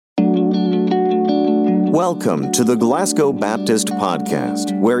Welcome to the Glasgow Baptist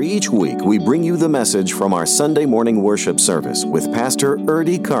Podcast, where each week we bring you the message from our Sunday morning worship service with Pastor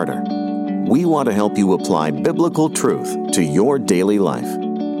Erdy Carter. We want to help you apply biblical truth to your daily life.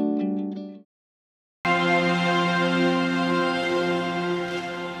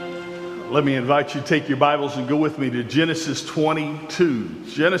 Let me invite you to take your Bibles and go with me to Genesis 22.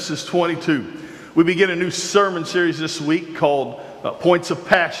 Genesis 22. We begin a new sermon series this week called Points of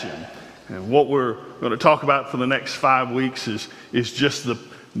Passion. And what we're going to talk about for the next 5 weeks is just the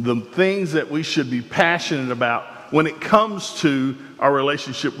things that we should be passionate about when it comes to our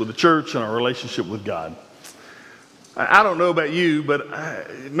relationship with the church and our relationship with God. I don't know about you, but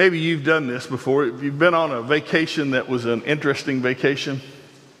maybe you've done this before. If you've been on a vacation that was an interesting vacation,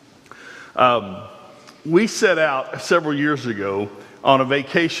 we set out several years ago on a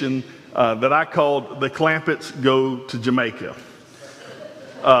vacation that I called the Clampetts Go to Jamaica.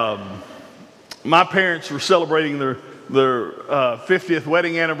 My parents were celebrating their 50th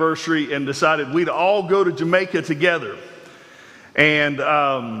wedding anniversary and decided we'd all go to Jamaica together. And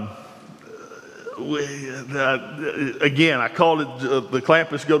again, I called it the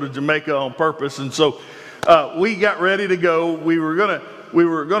Clampetts Go to Jamaica on purpose. And so we got ready to go. We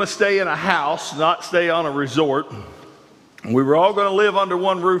were gonna stay in a house, not stay on a resort. We were all gonna live under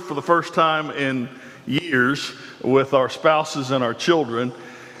one roof for the first time in years with our spouses and our children.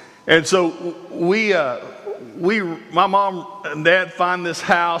 And so my mom and dad find this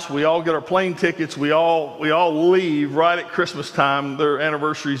house. We all get our plane tickets. We all leave right at Christmas time. Their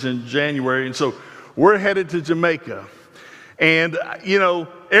anniversary's in January, and so we're headed to Jamaica. And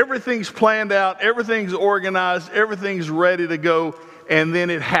everything's planned out, everything's organized, everything's ready to go. And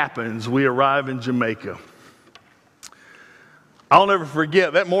then it happens. We arrive in Jamaica. I'll never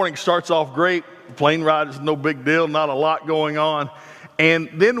forget, that morning starts off great. The plane ride is no big deal, not a lot going on. And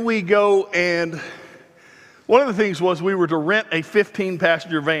then we go, and one of the things was we were to rent a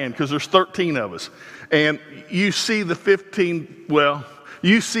 15-passenger van because there's 13 of us. And you see the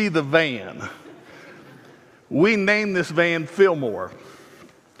van. We named this van Fillmore.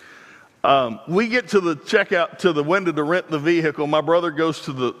 We get to the checkout, to the window to rent the vehicle. My brother goes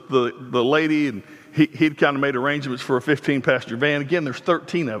to the lady, and he'd kind of made arrangements for a 15-passenger van. Again, there's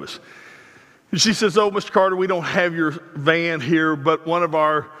 13 of us. And she says, "Oh, Mr. Carter, we don't have your van here, but one of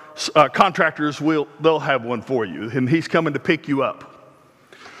our contractors they'll have one for you, and he's coming to pick you up."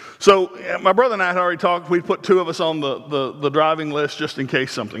 So my brother and I had already talked. We put 2 of us on the driving list just in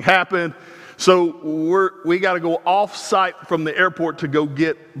case something happened. So we got to go off-site from the airport to go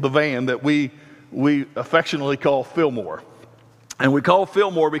get the van that we affectionately call Fillmore. And we call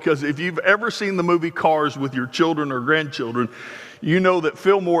Fillmore because if you've ever seen the movie Cars with your children or grandchildren, you know that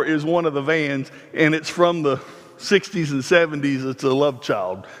Fillmore is one of the vans, and it's from the 60s and 70s. It's a love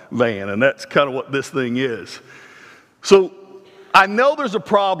child van, and that's kind of what this thing is. So I know there's a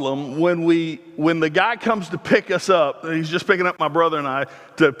problem when the guy comes to pick us up, and he's just picking up my brother and I,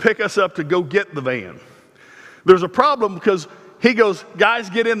 to pick us up to go get the van. There's a problem because he goes, "Guys,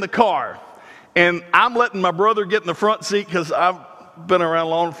 get in the car." And I'm letting my brother get in the front seat because I've been around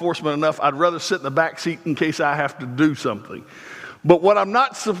law enforcement enough. I'd rather sit in the back seat in case I have to do something. But what I'm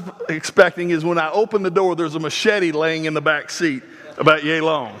not expecting is when I open the door, there's a machete laying in the back seat about yay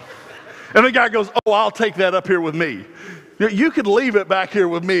long. And the guy goes, "Oh, I'll take that up here with me. You could leave it back here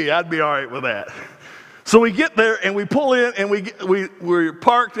with me. I'd be all right with that." So we get there and we pull in and we're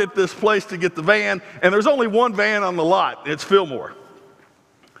parked at this place to get the van. And there's only one van on the lot. It's Fillmore.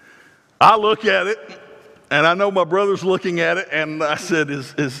 I look at it and I know my brother's looking at it. And I said,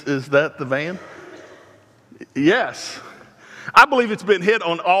 is that the van? Yes. I believe it's been hit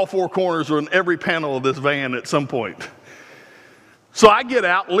on all 4 corners or in every panel of this van at some point. So I get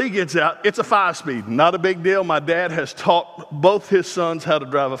out, Lee gets out. It's a 5-speed, not a big deal. My dad has taught both his sons how to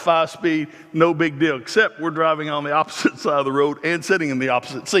drive a 5-speed, no big deal, except we're driving on the opposite side of the road and sitting in the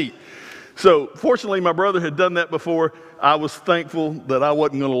opposite seat. So fortunately, my brother had done that before. I was thankful that I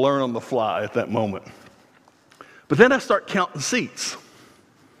wasn't going to learn on the fly at that moment. But then I start counting seats.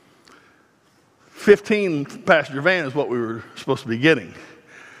 15-passenger van is what we were supposed to be getting.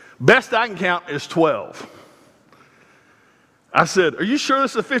 Best I can count is 12. I said, "Are you sure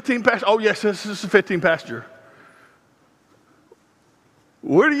this is a 15-passenger? "Oh, yes, this is a 15-passenger.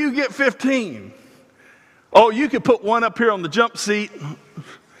 "Where do you get 15? "Oh, you could put one up here on the jump seat.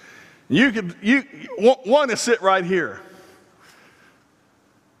 One to sit right here."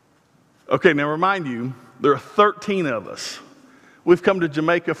 Okay, now remind you, there are 13 of us. We've come to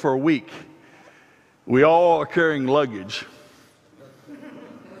Jamaica for a week. We all are carrying luggage.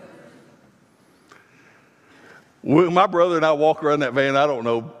 My brother and I walk around that van, I don't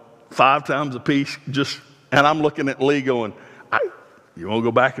know, 5 times a piece, and I'm looking at Lee going, you want to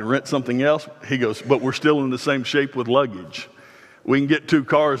go back and rent something else? He goes, but we're still in the same shape with luggage. We can get 2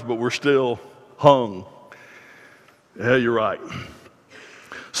 cars, but we're still hung. Yeah, you're right.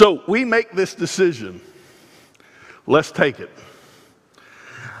 So we make this decision. Let's take it.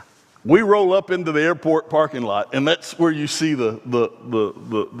 We roll up into the airport parking lot, and that's where you see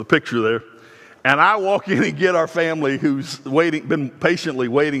the picture there. And I walk in and get our family who's been patiently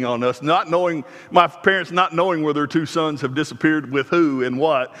waiting on us, my parents not knowing where their 2 sons have disappeared with who and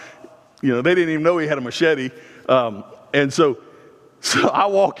what. You know, they didn't even know he had a machete. And so I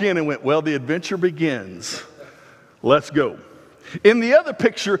walk in and went, well, the adventure begins. Let's go. In the other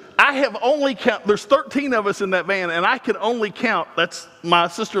picture, I have only there's 13 of us in that van, and I can only count, that's my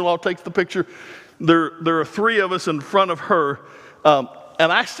sister-in-law takes the picture. There are 3 of us in front of her,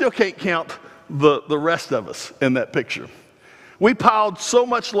 and I still can't count the rest of us in that picture. We piled so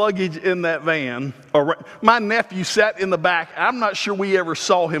much luggage in that van. My nephew sat in the back. I'm not sure we ever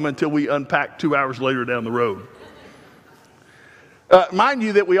saw him until we unpacked 2 hours later down the road. Mind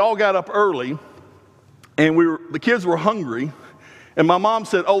you that we all got up early, and the kids were hungry, and my mom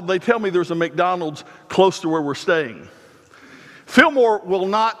said, they tell me there's a McDonald's close to where we're staying. Fillmore will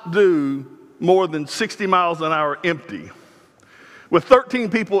not do more than 60 miles an hour empty. With 13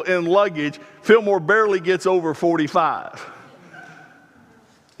 people in luggage, Fillmore barely gets over 45.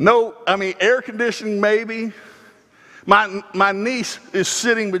 Air conditioning maybe. My niece is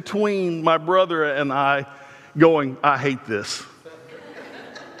sitting between my brother and I going, I hate this.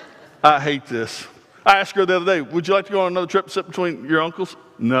 I hate this. I asked her the other day, would you like to go on another trip, sit between your uncles?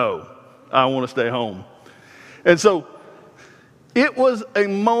 No, I want to stay home. And so it was a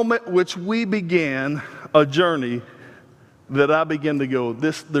moment which we began a journey that I began to go,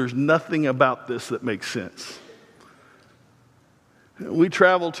 there's nothing about this that makes sense. We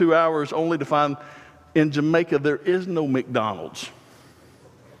traveled 2 hours only to find in Jamaica there is no McDonald's.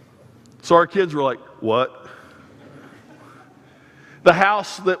 So our kids were like, what? The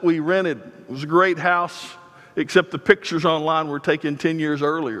house that we rented was a great house, except the pictures online were taken 10 years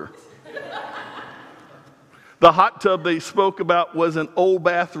earlier. The hot tub they spoke about was an old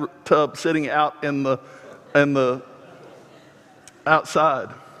bathtub sitting out in the outside.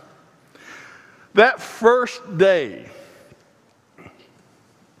 That first day,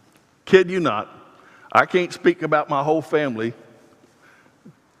 kid you not, I can't speak about my whole family.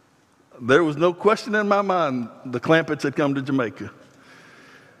 There was no question in my mind the Clampetts had come to Jamaica.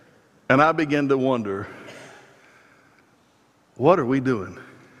 And I began to wonder, what are we doing?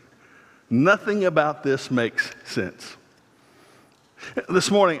 Nothing about this makes sense.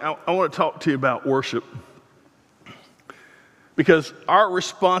 This morning, I want to talk to you about worship. Because our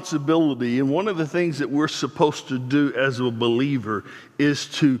responsibility, and one of the things that we're supposed to do as a believer, is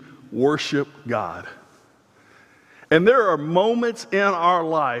to worship God. And there are moments in our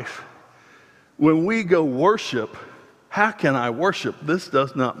life when we go worship. How can I worship? This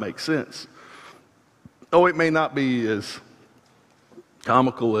does not make sense. It may not be as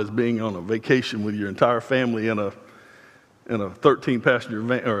comical as being on a vacation with your entire family in a 13-passenger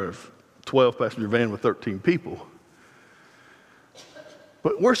van or a 12-passenger van with 13 people.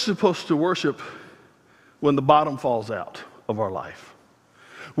 But we're supposed to worship when the bottom falls out of our life.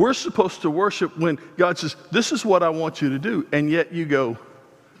 We're supposed to worship when God says, this is what I want you to do. And yet you go,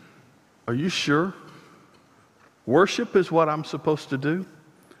 are you sure? Worship is what I'm supposed to do?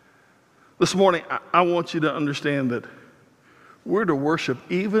 This morning, I want you to understand that we're to worship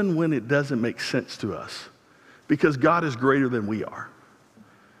even when it doesn't make sense to us, because God is greater than we are.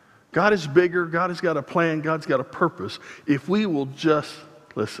 God is bigger. God has got a plan. God's got a purpose. If we will just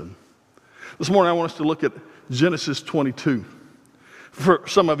listen. This morning, I want us to look at Genesis 22. For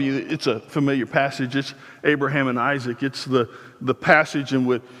some of you, it's a familiar passage. It's Abraham and Isaac. It's the passage in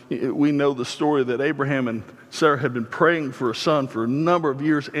which we know the story that Abraham and Sarah had been praying for a son for a number of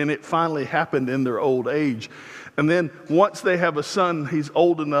years, and it finally happened in their old age. And then once they have a son, he's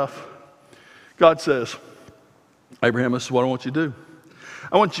old enough, God says, Abraham, this is what I want you to do.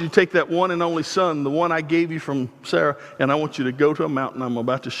 I want you to take that one and only son, the one I gave you from Sarah, and I want you to go to a mountain I'm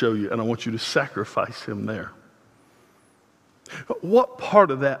about to show you, and I want you to sacrifice him there. What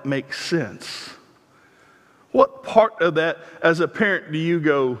part of that makes sense? What part of that, as a parent, do you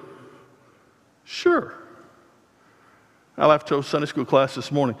go, sure? I left to a Sunday school class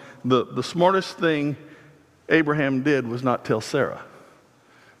this morning. The smartest thing Abraham did was not tell Sarah,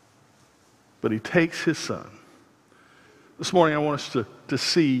 but he takes his son. This morning I want us to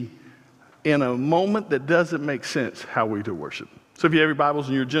see, in a moment that doesn't make sense, how we to worship. So if you have your Bibles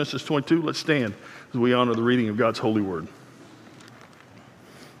in your Genesis 22, let's stand as we honor the reading of God's holy word.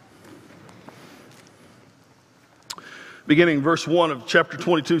 Beginning in verse 1 of chapter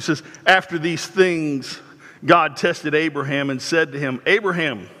 22 says, after these things, God tested Abraham and said to him,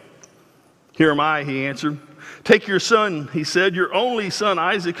 Abraham, here am I, he answered. Take your son, he said, your only son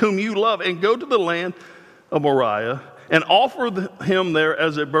Isaac, whom you love, and go to the land of Moriah and offer him there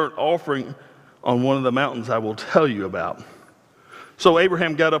as a burnt offering on one of the mountains I will tell you about. So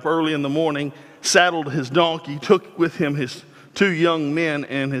Abraham got up early in the morning, saddled his donkey, took with him his 2 young men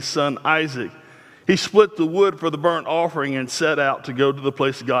and his son Isaac. He split the wood for the burnt offering and set out to go to the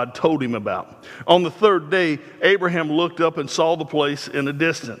place God told him about. On the 3rd day, Abraham looked up and saw the place in the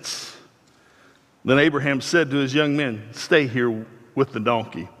distance. Then Abraham said to his young men, stay here with the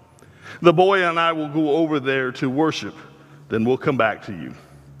donkey. The boy and I will go over there to worship, then we'll come back to you.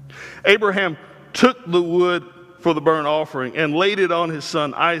 Abraham took the wood for the burnt offering and laid it on his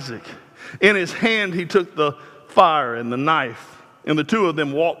son Isaac. In his hand he took the fire and the knife, and the 2 of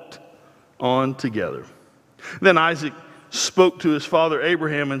them walked on together. Then Isaac spoke to his father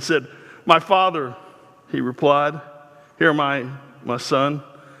Abraham and said, my father, he replied, here am I, my son.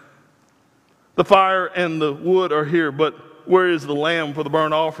 The fire and the wood are here, but where is the lamb for the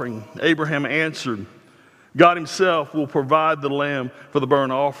burnt offering? Abraham answered, God himself will provide the lamb for the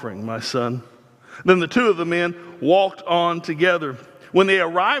burnt offering, my son. Then the 2 of the men walked on together. When they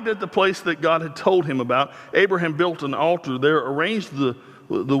arrived at the place that God had told him about, Abraham built an altar there, arranged the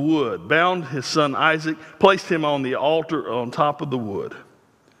wood, bound his son Isaac, placed him on the altar on top of the wood.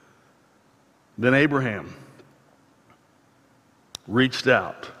 Then Abraham reached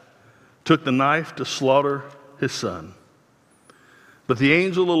out, took the knife to slaughter his son. But the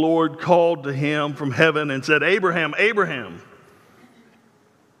angel of the Lord called to him from heaven and said, Abraham, Abraham.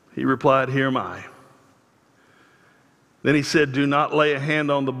 He replied, here am I. Then he said, do not lay a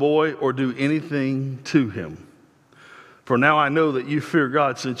hand on the boy or do anything to him. For now I know that you fear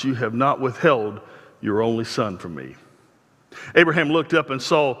God, since you have not withheld your only son from me. Abraham looked up and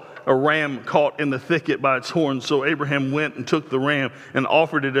saw a ram caught in the thicket by its horns. So Abraham went and took the ram and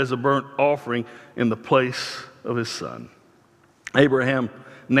offered it as a burnt offering in the place of his son. Abraham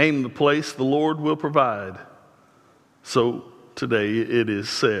named the place, the Lord will provide. So today it is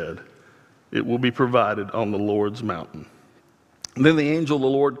said, it will be provided on the Lord's mountain. And then the angel of the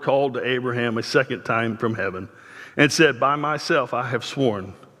Lord called to Abraham a second time from heaven and said, by myself I have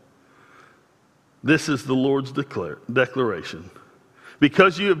sworn. This is the Lord's declaration.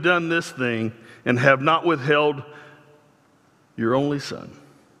 Because you have done this thing and have not withheld your only son,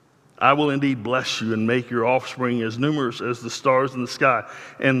 I will indeed bless you and make your offspring as numerous as the stars in the sky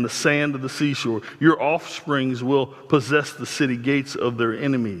and the sand of the seashore. Your offsprings will possess the city gates of their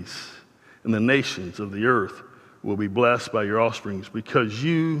enemies, and the nations of the earth will be blessed by your offsprings, because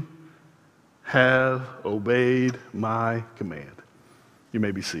you have obeyed my command. You may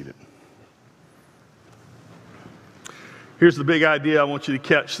be seated. Here's the big idea I want you to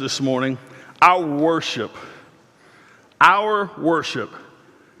catch this morning. Our worship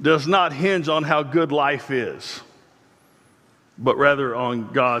does not hinge on how good life is, but rather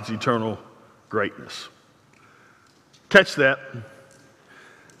on God's eternal greatness. Catch that.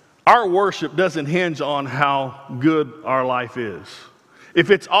 Our worship doesn't hinge on how good our life is. If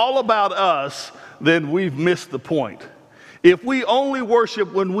it's all about us, then we've missed the point. If we only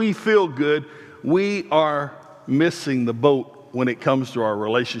worship when we feel good, we are missing the boat when it comes to our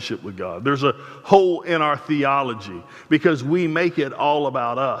relationship with God. There's a hole in our theology because we make it all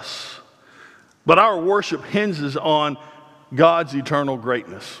about us. But our worship hinges on God's eternal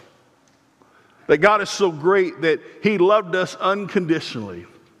greatness. That God is so great that He loved us unconditionally.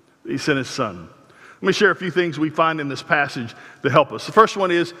 He sent His Son. Let me share a few things we find in this passage to help us. The first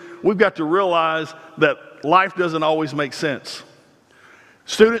one is we've got to realize that life doesn't always make sense.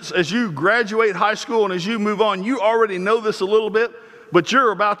 Students, as you graduate high school and as you move on, you already know this a little bit, but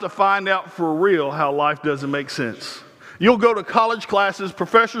you're about to find out for real how life doesn't make sense. You'll go to college classes,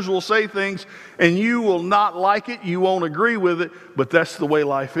 professors will say things, and you will not like it, you won't agree with it, but that's the way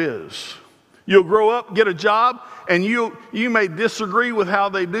life is. You'll grow up, get a job, and you may disagree with how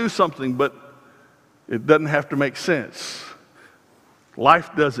they do something, but it doesn't have to make sense.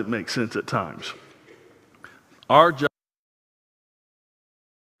 Life doesn't make sense at times. Our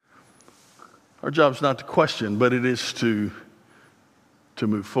job's not to question, but it is to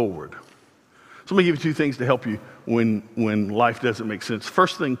move forward. So let me give you two things to help you when life doesn't make sense.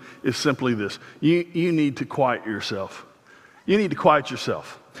 First thing is simply this. You need to quiet yourself. You need to quiet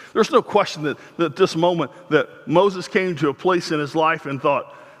yourself. There's no question that at this moment that Moses came to a place in his life and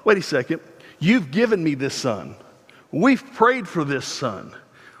thought, wait a second, you've given me this son. We've prayed for this son.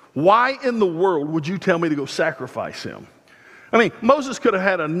 Why in the world would you tell me to go sacrifice him? I mean, Moses could have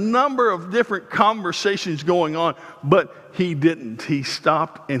had a number of different conversations going on, but he didn't. He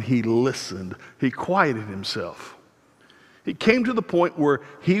stopped and he listened. He quieted himself. He came to the point where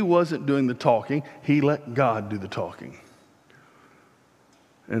he wasn't doing the talking. He let God do the talking.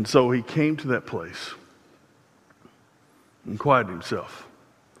 And so he came to that place and quieted himself.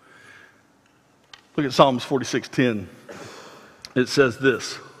 Look at Psalms 46:10. It says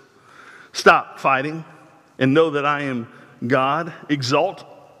this, "Stop fighting and know that I am God, exalted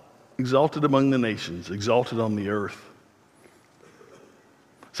among the nations, exalted on the earth."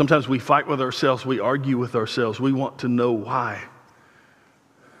 Sometimes we fight with ourselves, we argue with ourselves, we want to know why.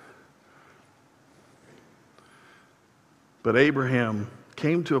 But Abraham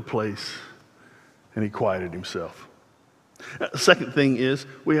came to a place and he quieted himself. The second thing is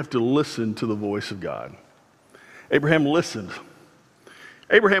we have to listen to the voice of God. Abraham listened.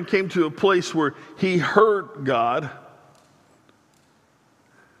 Abraham came to a place where he heard God.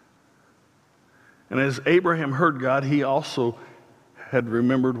 And as Abraham heard God, he also had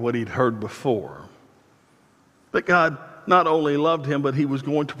remembered what he'd heard before. That God not only loved him, but he was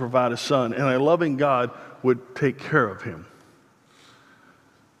going to provide a son, and a loving God would take care of him.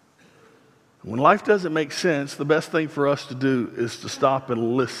 When life doesn't make sense, the best thing for us to do is to stop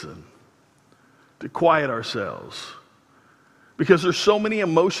and listen, to quiet ourselves. Because there's so many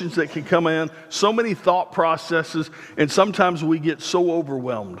emotions that can come in, so many thought processes, and sometimes we get so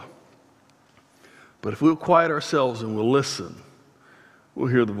overwhelmed. But if we'll quiet ourselves and we'll listen, we'll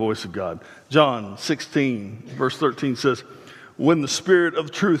hear the voice of God. John 16, verse 13 says, "When the Spirit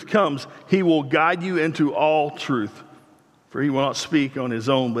of truth comes, he will guide you into all truth. For he will not speak on his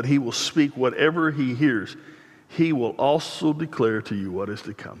own, but he will speak whatever he hears. He will also declare to you what is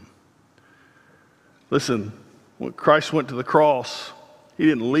to come." Listen, when Christ went to the cross, he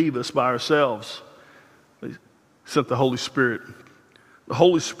didn't leave us by ourselves. He sent the Holy Spirit. The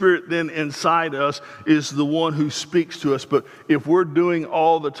Holy Spirit then inside us is the one who speaks to us. But if we're doing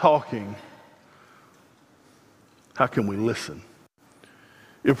all the talking, how can we listen?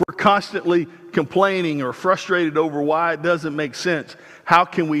 If we're constantly complaining or frustrated over why it doesn't make sense, how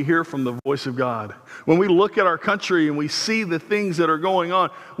can we hear from the voice of God? When we look at our country and we see the things that are going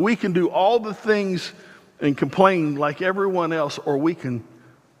on, we can do all the things and complain like everyone else, or we can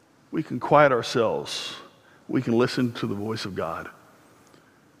quiet ourselves. We can listen to the voice of God.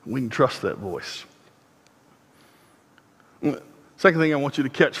 We can trust that voice. Second thing I want you to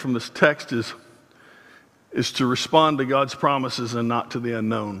catch from this text is to respond to God's promises and not to the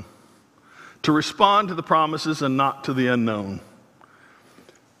unknown. To respond to the promises and not to the unknown.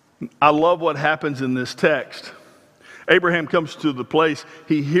 I love what happens in this text. Abraham comes to the place,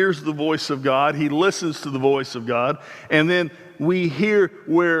 he hears the voice of God, he listens to the voice of God, and then we hear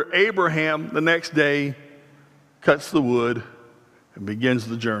where Abraham the next day cuts the wood and begins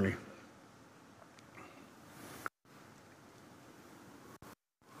the journey.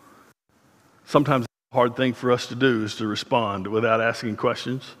 Sometimes the hard thing for us to do is to respond without asking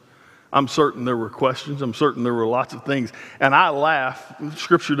questions. I'm certain there were questions. I'm certain there were lots of things. And I laugh.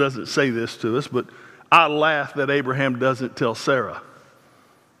 Scripture doesn't say this to us, but I laugh that Abraham doesn't tell Sarah.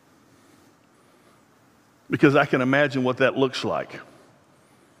 Because I can imagine what that looks like.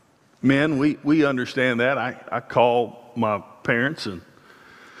 Men, we understand that. I call my parents and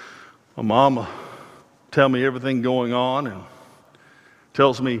my mama tell me everything going on and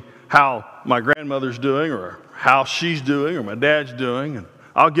tells me how my grandmother's doing or how she's doing or my dad's doing. And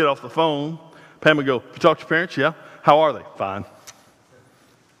I'll get off the phone. Pam would go, "You talk to your parents?" "Yeah." "How are they?" "Fine."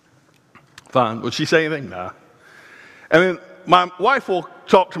 "Fine." "Would she say anything?" "Nah." And then my wife will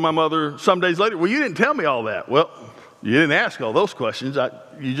talk to my mother some days later. "Well, you didn't tell me all that." "Well, you didn't ask all those questions.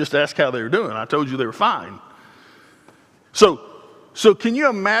 You just asked how they were doing. I told you they were fine." So can you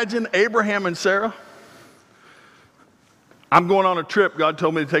imagine Abraham and Sarah? "I'm going on a trip. God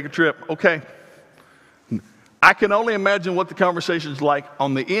told me to take a trip." "Okay." I can only imagine what the conversation's like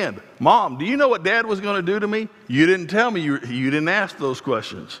on the end. "Mom, do you know what Dad was going to do to me? You didn't tell me. You didn't ask those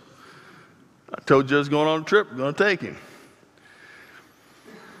questions." "I told you I was going on a trip. I'm going to take him."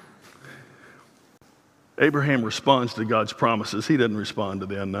 Abraham responds to God's promises. He doesn't respond to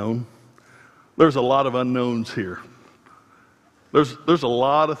the unknown. There's a lot of unknowns here. There's a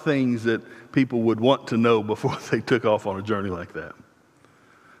lot of things that people would want to know before they took off on a journey like that.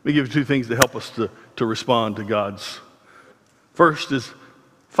 Let me give you two things to help us to respond to God's. First is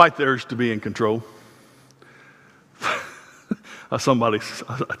fight the urge to be in control. I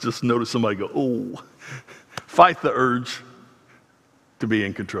just noticed somebody go, "Oh." Fight the urge to be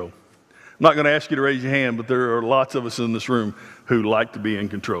in control. I'm not going to ask you to raise your hand, but there are lots of us in this room who like to be in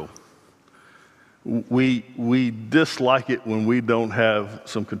control. we dislike it when we don't have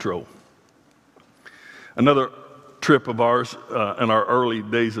some control. Another trip of ours in our early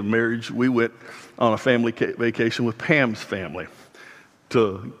days of marriage, we went on a family vacation with Pam's family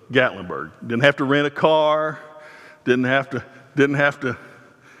to Gatlinburg. Didn't have to rent a car, didn't have to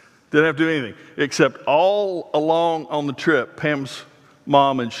do anything, except all along on the trip, Pam's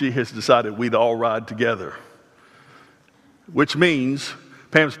mom and she has decided we'd all ride together, which means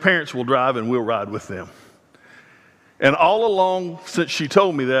Pam's parents will drive and we'll ride with them. And all along since she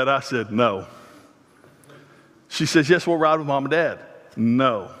told me that, I said no. She says, yes, we'll ride with Mom and Dad.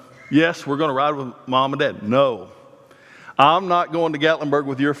 No. Yes, we're going to ride with Mom and Dad. No. I'm not going to Gatlinburg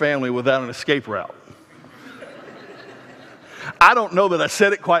with your family without an escape route. I don't know that I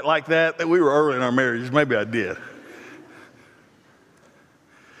said it quite like that we were early in our marriage. Maybe I did.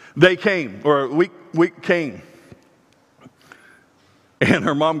 They came, or we came. And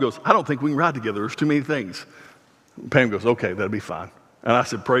her mom goes, I don't think we can ride together. There's too many things. Pam goes, okay, that'll be fine. And I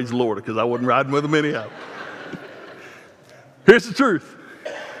said, praise the Lord, because I wasn't riding with them anyhow. Here's the truth.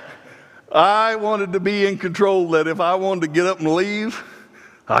 I wanted to be in control, that if I wanted to get up and leave,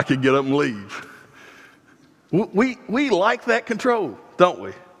 I could get up and leave. We like that control, don't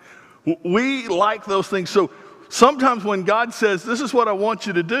we? We like those things. So sometimes when God says, this is what I want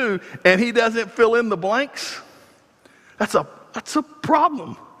you to do, and he doesn't fill in the blanks, that's a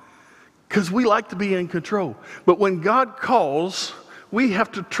problem, because we like to be in control. But when God calls, we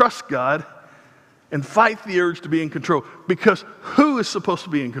have to trust God and fight the urge to be in control, because who is supposed to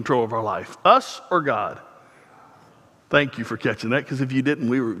be in control of our life, us or God? Thank you for catching that, because if you didn't,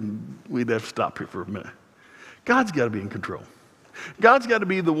 we'd have to stop here for a minute. God's got to be in control. God's got to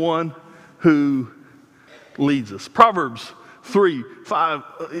be the one who leads us. Proverbs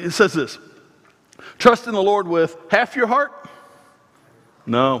 3:5, it says this, trust in the Lord with half your heart?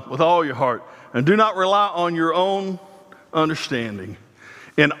 No, with all your heart. And do not rely on your own understanding.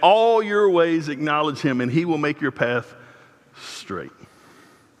 In all your ways acknowledge him, and he will make your path straight.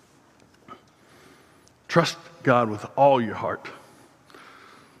 Trust God with all your heart.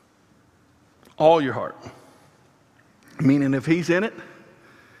 All your heart. Meaning if he's in it,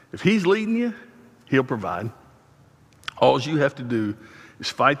 if he's leading you, he'll provide. All you have to do is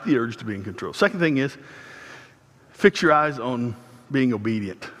fight the urge to be in control. Second thing is, fix your eyes on being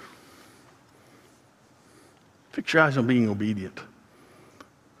obedient. Fix your eyes on being obedient.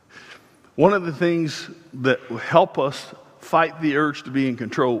 One of the things that will help us fight the urge to be in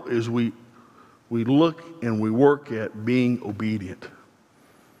control is we look and we work at being obedient.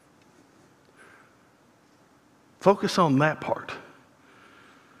 Focus on that part.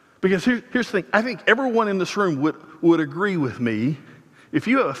 Because here's the thing. I think everyone in this room would agree with me, if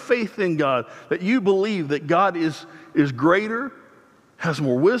you have a faith in God, that you believe that God is greater, has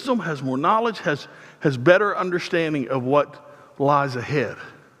more wisdom, has more knowledge, has better understanding of what lies ahead.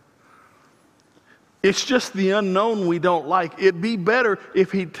 It's just the unknown we don't like. It'd be better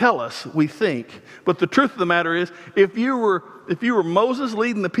if he'd tell us, we think. But the truth of the matter is, if you were Moses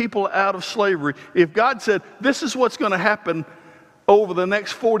leading the people out of slavery, if God said, this is what's going to happen over the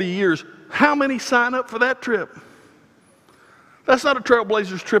next 40 years, how many sign up for that trip? That's not a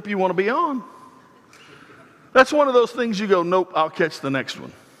Trailblazers trip you want to be on. That's one of those things you go, nope, I'll catch the next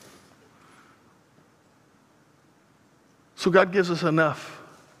one. So God gives us enough,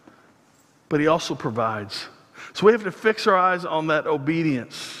 but he also provides. So we have to fix our eyes on that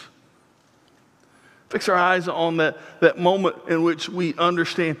obedience. Fix our eyes on that moment in which we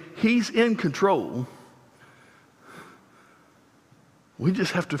understand he's in control. We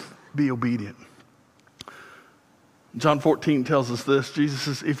just have to be obedient. John 14 tells us this. Jesus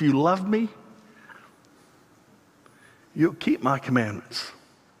says, if you love me, you'll keep my commandments.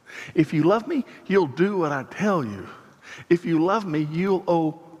 If you love me, you'll do what I tell you. If you love me, you'll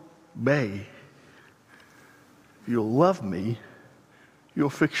obey. If you'll love me, you'll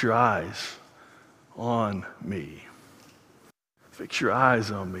fix your eyes on me. Fix your eyes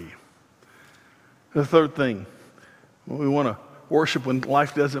on me. The third thing, when we want to worship when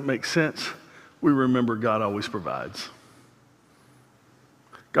life doesn't make sense, we remember God always provides.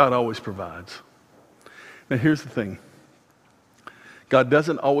 God always provides. Now here's the thing. God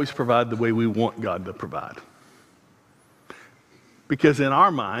doesn't always provide the way we want God to provide. Because in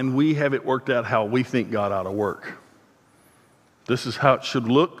our mind, we have it worked out how we think God ought to work. This is how it should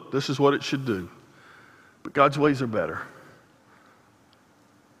look. This is what it should do. But God's ways are better.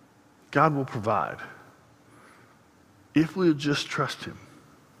 God will provide if we'll just trust him.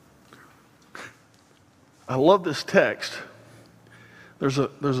 I love this text. There's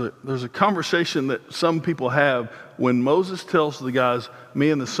a conversation that some people have when Moses tells the guys, me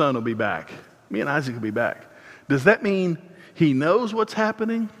and the son will be back. Me and Isaac will be back. Does that mean he knows what's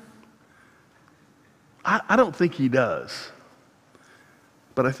happening? I don't think he does.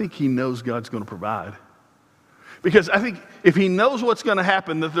 But I think he knows God's going to provide. Because I think if he knows what's going to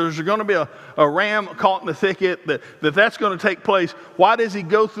happen, that there's going to be a ram caught in the thicket, that's going to take place, why does he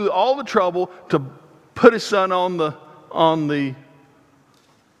go through all the trouble to put his son on the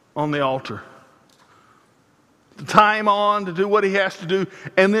altar? To tie him on, to do what he has to do,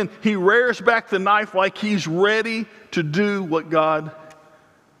 and then he rears back the knife like he's ready to do what God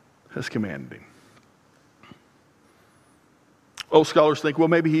has commanded him. Scholars think, well,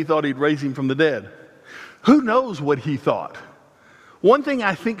 maybe he thought he'd raise him from the dead. Who knows what he thought? One thing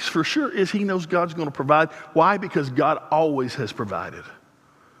I think's for sure is he knows God's going to provide. Why? Because God always has provided.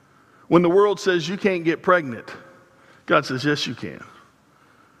 When the world says you can't get pregnant, God says, yes, you can.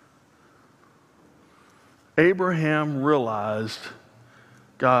 Abraham realized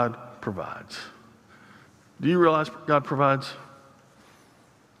God provides. Do you realize God provides?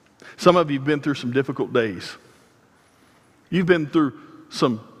 Some of you have been through some difficult days. You've been through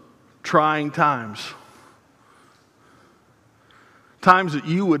some trying times. Times that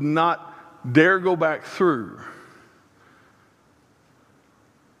you would not dare go back through.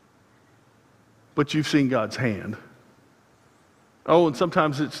 But you've seen God's hand. And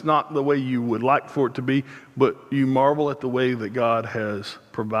sometimes it's not the way you would like for it to be, but you marvel at the way that God has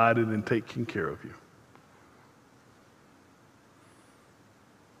provided and taken care of you.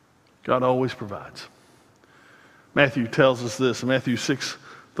 God always provides. Matthew tells us this, Matthew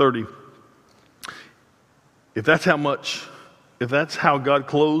 6:30. If that's how God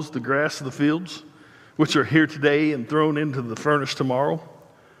clothes the grass of the fields, which are here today and thrown into the furnace tomorrow,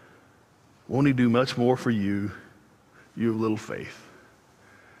 won't he do much more for you, you of little faith?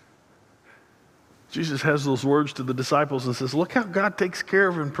 Jesus has those words to the disciples and says, look how God takes care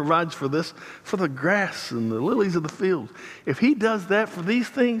of and provides for the grass and the lilies of the field. If he does that for these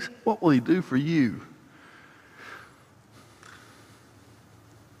things, what will he do for you?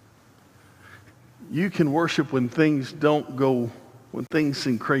 You can worship when things when things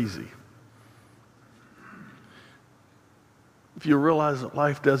seem crazy. If you realize that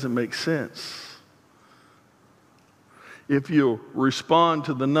life doesn't make sense. If you respond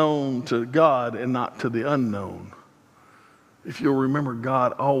to the known to God and not to the unknown. If you'll remember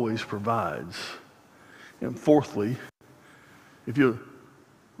God always provides. And fourthly, if you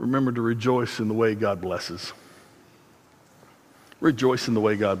remember to rejoice in the way God blesses. Rejoice in the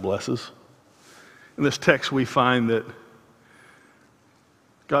way God blesses. In this text we find that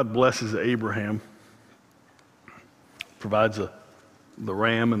God blesses Abraham, provides the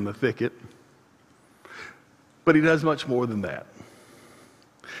ram in the thicket, but he does much more than that.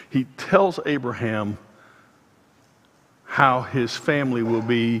 He tells Abraham how his family will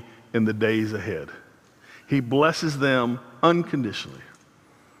be in the days ahead. He blesses them unconditionally.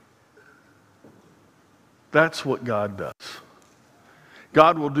 That's what God does.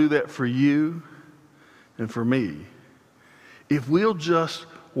 God will do that for you and for me, if we'll just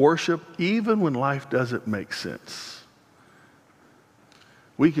worship even when life doesn't make sense.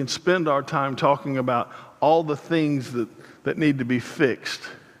 We can spend our time talking about all the things that need to be fixed,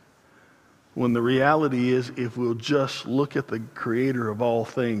 when the reality is if we'll just look at the creator of all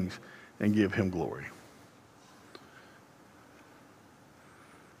things and give him glory.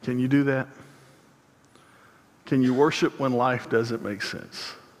 Can you do that? Can you worship when life doesn't make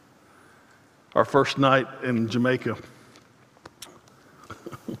sense? Our first night in Jamaica,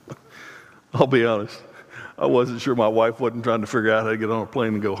 I'll be honest, I wasn't sure my wife wasn't trying to figure out how to get on a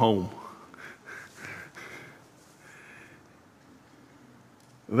plane and go home.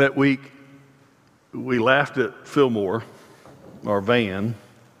 That week, we laughed at Fillmore, our van.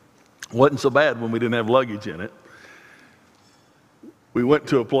 Wasn't so bad when we didn't have luggage in it. We went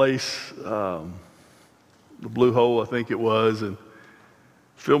to a place, the Blue Hole, I think it was, and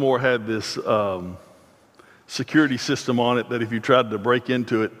Fillmore had this security system on it that if you tried to break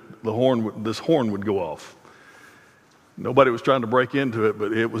into it, this horn would go off. Nobody was trying to break into it,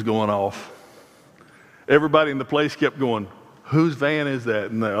 but it was going off. Everybody in the place kept going, whose van is that?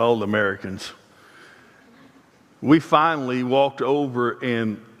 And they're all Americans. We finally walked over,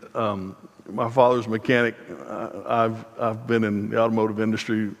 and my father's mechanic, I've been in the automotive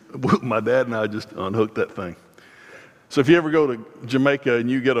industry. My dad and I just unhooked that thing. So if you ever go to Jamaica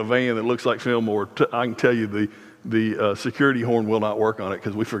and you get a van that looks like Fillmore, I can tell you the security horn will not work on it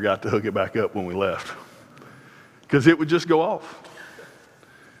because we forgot to hook it back up when we left. Because it would just go off.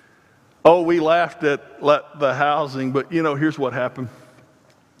 We laughed at the housing, but here's what happened.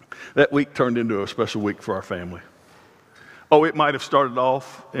 That week turned into a special week for our family. It might have started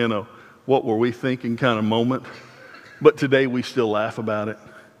off in a what were we thinking kind of moment. But today we still laugh about it.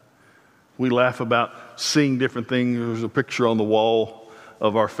 We laugh about seeing different things. There's a picture on the wall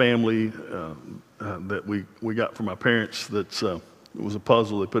of our family that we got from my parents. It was a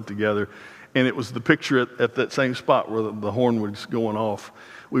puzzle they put together. And it was the picture at that same spot where the horn was going off.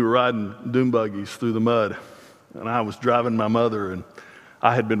 We were riding dune buggies through the mud. And I was driving my mother, and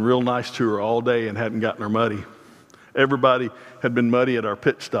I had been real nice to her all day and hadn't gotten her muddy. Everybody had been muddy at our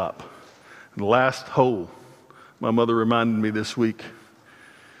pit stop. The last hole, my mother reminded me this week,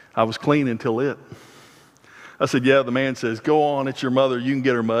 I was clean until it. I said, yeah, the man says, go on, it's your mother, you can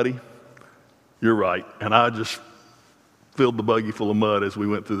get her muddy. You're right. And I just filled the buggy full of mud as we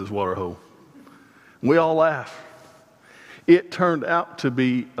went through this water hole. We all laughed. It turned out to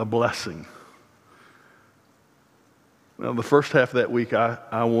be a blessing. Now, the first half of that week,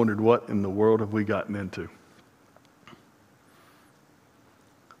 I wondered, what in the world have we gotten into?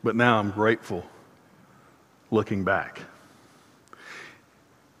 But now I'm grateful looking back.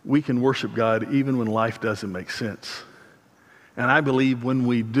 We can worship God even when life doesn't make sense. And I believe when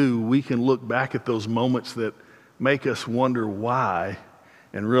we do, we can look back at those moments that make us wonder why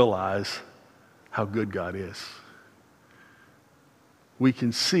and realize how good God is. We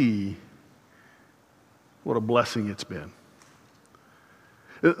can see what a blessing it's been.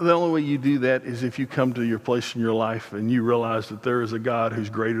 The only way you do that is if you come to your place in your life and you realize that there is a God who's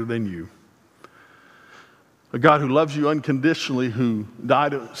greater than you. A God who loves you unconditionally, who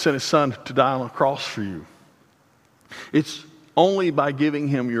sent his son to die on a cross for you. It's only by giving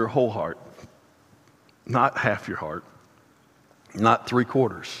him your whole heart, not half your heart, not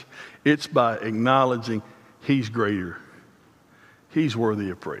 3/4. It's by acknowledging he's greater. He's worthy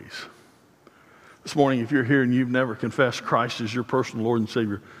of praise. This morning, if you're here and you've never confessed Christ as your personal Lord and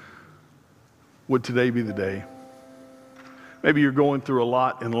Savior, would today be the day? Maybe you're going through a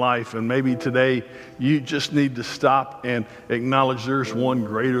lot in life, and maybe today you just need to stop and acknowledge there's one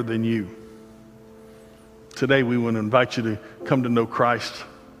greater than you. Today we want to invite you to come to know Christ.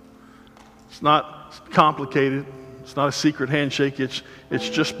 It's not complicated. It's not a secret handshake. It's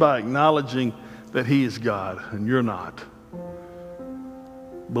just by acknowledging that he is God and you're not.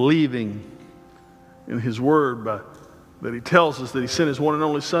 Believing in his word that he tells us that he sent his one and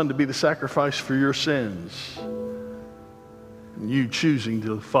only son to be the sacrifice for your sins. And you choosing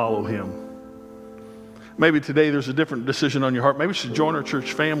to follow him. Maybe today there's a different decision on your heart. Maybe you should join our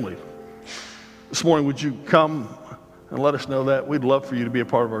church family. This morning, would you come and let us know that? We'd love for you to be a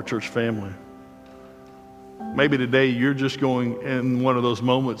part of our church family. Maybe today you're just going in one of those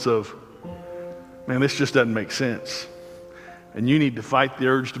moments of, man, this just doesn't make sense. And you need to fight the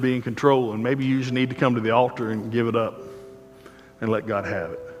urge to be in control. And maybe you just need to come to the altar and give it up and let God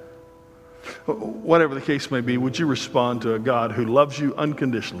have it. Whatever the case may be, would you respond to a God who loves you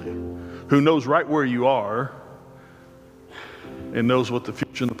unconditionally, who knows right where you are and knows what the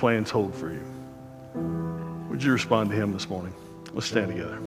future and the plans hold for you? Would you respond to him this morning? Let's stand together.